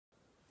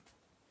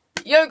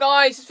Yo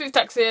guys, it's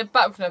FIFAtax here,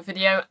 back with another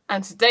video,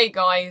 and today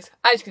guys,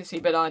 as you can see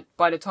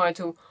by the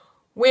title,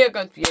 we are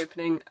going to be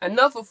opening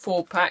another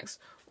 4 packs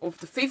of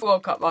the FIFA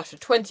World Cup Russia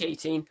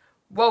 2018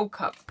 World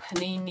Cup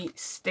Panini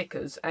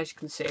stickers. As you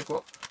can see, I've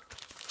got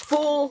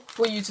 4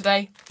 for you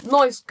today.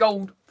 Nice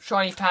gold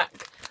shiny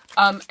pack,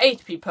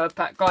 80p per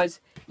pack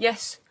guys.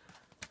 Yes,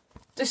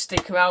 the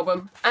sticker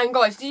album. And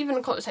guys, leave in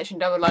the comment section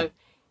down below,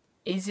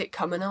 is it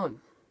coming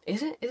home?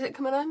 Is it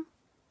coming home?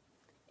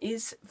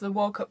 Is the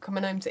World Cup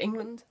coming home to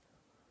England?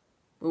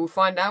 We will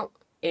find out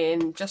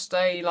in just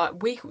a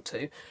week or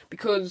two,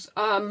 because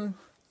in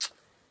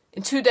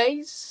 2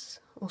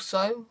 days or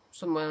so,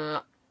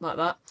 somewhere like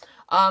that,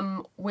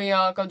 we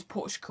are going to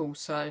Portugal.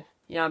 So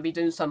yeah, I'll be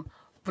doing some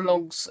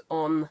vlogs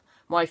on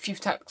my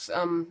FIFAtax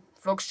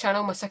vlogs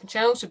channel, my second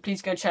channel. So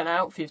please go check it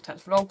out,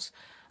 FIFAtax vlogs.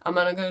 And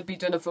I'm going to be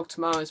doing a vlog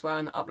tomorrow as well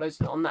and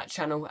uploading it on that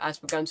channel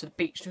as we're going to the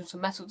beach doing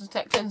some metal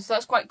detecting. So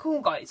that's quite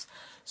cool, guys.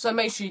 So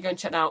make sure you go and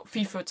check out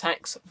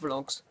FIFAtax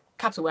vlogs,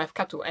 capital F,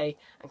 capital A,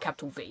 and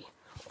capital V.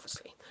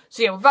 Obviously.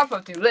 So yeah, without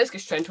further ado, let's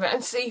get straight into it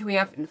and see who we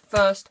have in the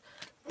first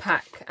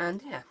pack.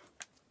 And yeah,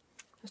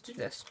 let's do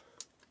this.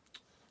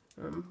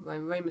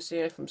 Rey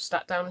Massio from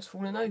Stat Down is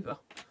falling over.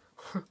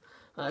 Right,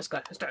 let's go,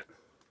 let's do it.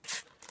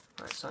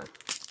 Right, so.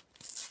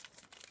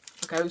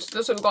 Okay,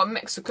 so we've got a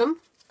Mexican.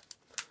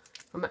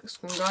 A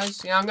Mexican,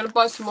 guys. Yeah, I'm going to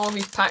buy some more of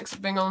these packs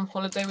of being on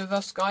holiday with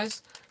us,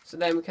 guys. So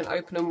then we can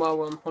open them while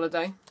we're on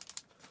holiday.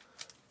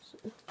 So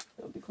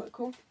that would be quite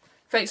cool.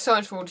 Thanks so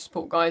much for all the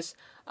support, guys.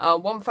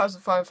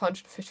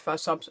 1,555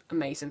 subs,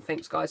 amazing,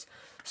 thanks guys.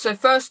 So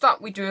first up,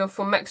 we do have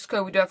from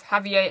Mexico, we do have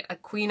Javier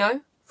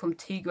Aquino from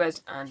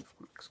Tigres and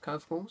from Mexico,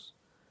 of course.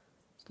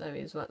 So there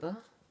he is right there.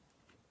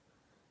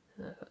 I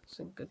don't know if that's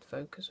a good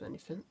focus or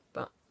anything,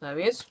 but there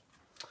he is.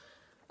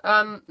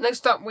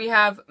 Next up, we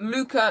have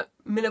Luka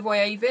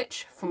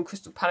Milivojevic from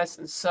Crystal Palace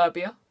in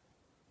Serbia.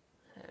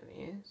 There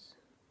he is,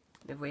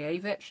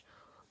 Milivojevic.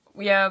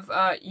 We have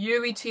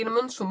Yuri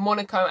Tielemans from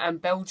Monaco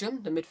and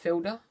Belgium, the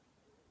midfielder.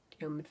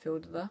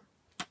 Midfielder there.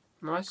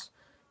 Nice.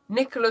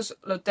 Nicolas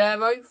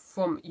Lodero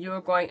from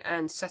Uruguay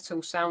and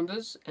Seattle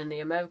Sounders in the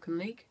American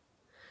League.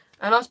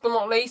 And last but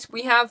not least,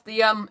 we have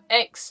the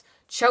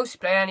ex-Chelsea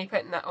player, and he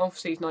played in that,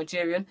 obviously he's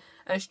Nigerian,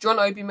 and it's John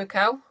Obi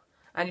Mikel,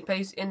 and he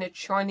plays in the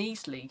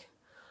Chinese League.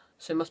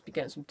 So he must be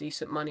getting some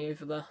decent money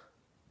over there,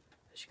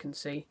 as you can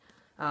see.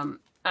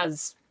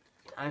 As,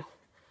 you know,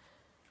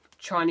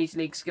 Chinese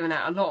League's giving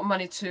out a lot of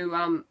money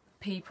to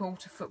people,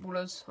 to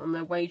footballers on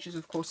their wages,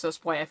 of course.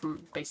 That's why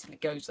everyone basically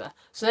goes there.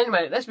 So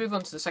anyway, let's move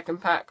on to the second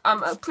pack.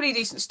 A pretty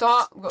decent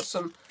start. We've got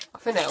some, I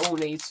think they all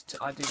need to,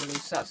 I do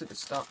believe, so that's a good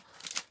start.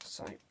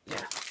 So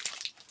yeah,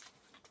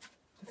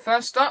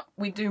 first up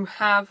we do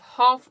have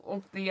half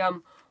of the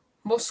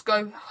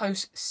Moscow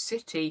Host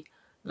City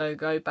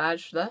logo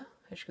badge there,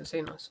 as you can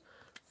see. Nice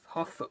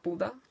half football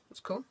there, that's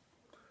cool.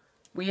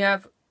 We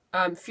have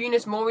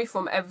Funes Mori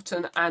from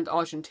Everton and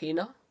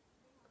Argentina.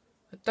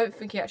 I don't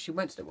think he actually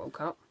went to the World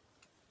Cup,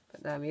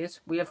 but there he is.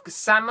 We have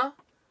Gassama,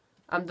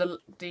 and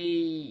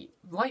the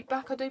right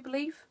back, I do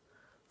believe,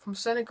 from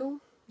Senegal.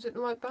 Is it the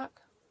right back?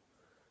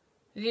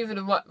 It's either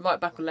the right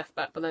back or left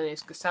back, but then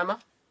it's Gassama.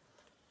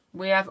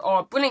 We have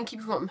our brilliant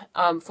keeper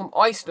from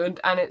Iceland,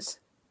 and it's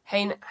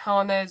Hein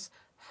Hannes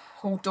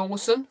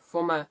Halldórsson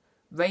from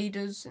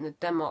Raiders in the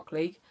Denmark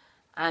League.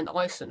 And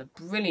Iceland, a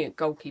brilliant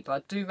goalkeeper.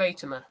 I do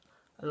rate him a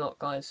lot,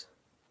 guys.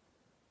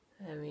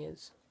 There he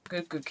is.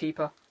 Good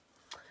keeper.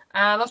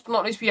 And last but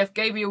not least, we have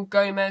Gabriel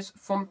Gomez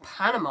from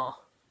Panama.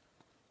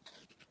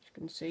 You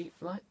can see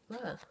right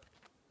there.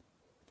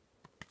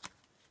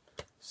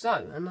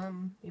 So,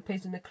 and he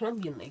plays in the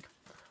Colombian League.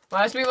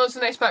 Right, let's move on to the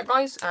next pack,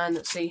 guys, and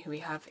let's see who we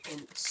have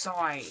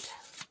inside.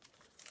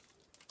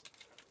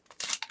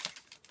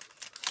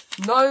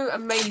 No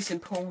amazing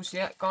pulls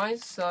yet,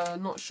 guys, so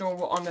I'm not sure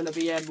what I'm going to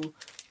be able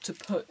to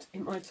put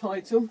in my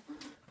title.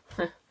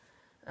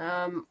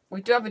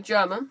 We do have a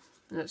German,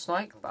 it looks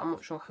like, but I'm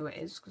not sure who it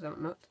is because I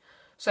haven't looked.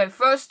 So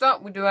first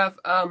up, we do have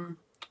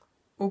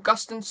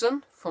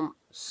Augustinsson from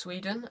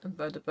Sweden and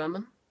Werder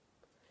Bremen.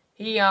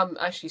 He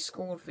actually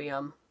scored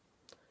for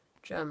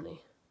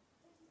Germany.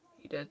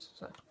 He did.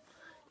 So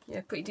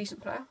yeah, pretty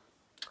decent player.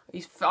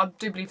 I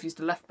do believe he's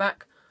the left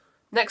back.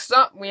 Next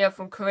up, we have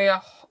from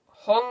Korea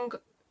Hong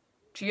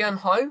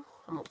Jian-ho.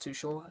 I'm not too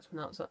sure how to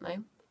pronounce that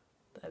name.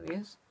 There he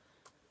is.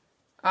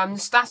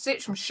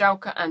 Stasic from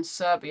Schalke and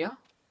Serbia,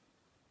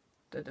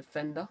 the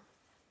defender.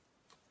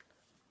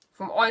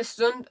 From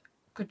Iceland,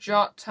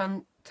 Kajat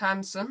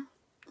Tansen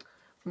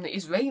from the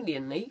Israeli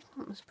League.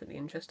 That's pretty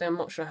interesting. I'm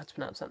not sure how to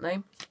pronounce that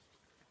name.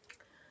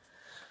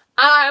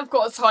 And I have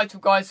got a title,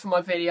 guys, for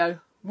my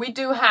video. We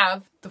do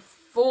have the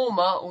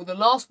former, or the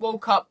last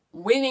World Cup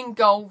winning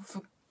goal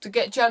to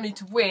get Germany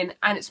to win,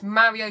 and it's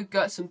Mario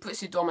Götze,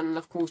 Borussia Dortmund, and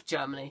of course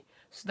Germany.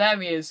 So there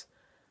he is.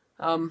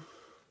 The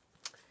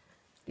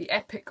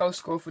epic goal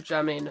scorer for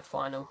Germany in the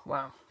final.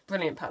 Wow,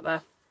 brilliant pack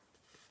there.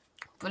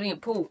 Brilliant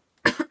pull.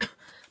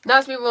 Now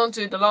let's move on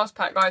to the last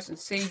pack, guys, and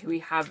see who we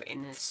have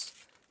in this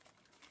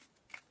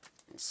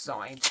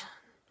inside.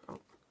 Oh.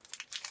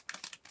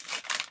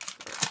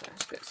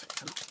 Let's get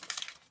some.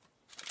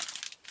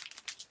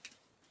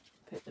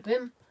 Put the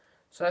bin.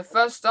 So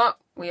first up,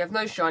 we have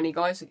no shiny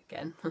guys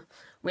again.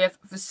 We have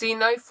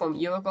Vecino from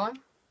Uruguay.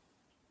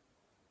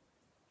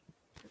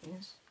 There it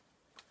is.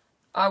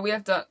 We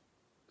have the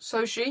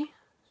Sochi,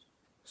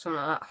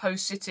 something like that,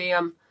 Host City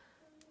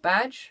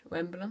badge or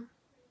emblem.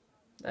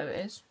 There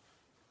it is.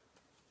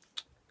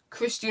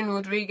 Christian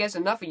Rodriguez,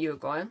 another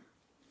Uruguayan.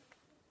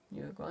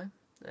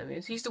 There he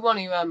is. He's the one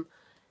who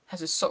has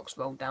his socks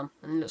rolled down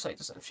and looks like he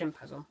doesn't have shin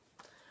pads on.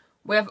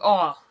 We have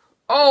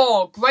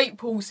great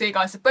pulls here,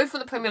 guys. They're both from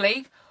the Premier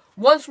League.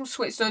 One's from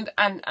Switzerland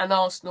and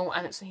Arsenal,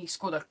 and he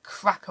scored a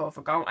cracker of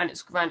a goal, and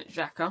it's Granit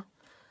Xhaka.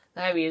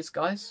 There he is,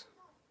 guys.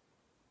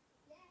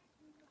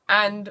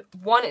 And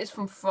one is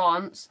from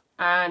France,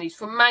 and he's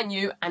from Man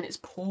U, and it's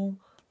Paul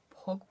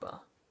Pogba.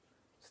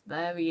 So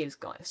there he is,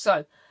 guys.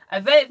 So a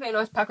very, very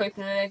nice pack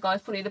opening there,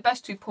 guys. Probably the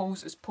best two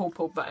pulls is Paul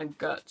Pogba and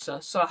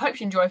Goetze. So I hope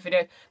you enjoyed the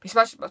video. Please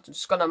smash the button,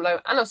 subscribe down below,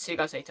 and I'll see you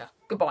guys later.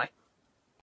 Goodbye.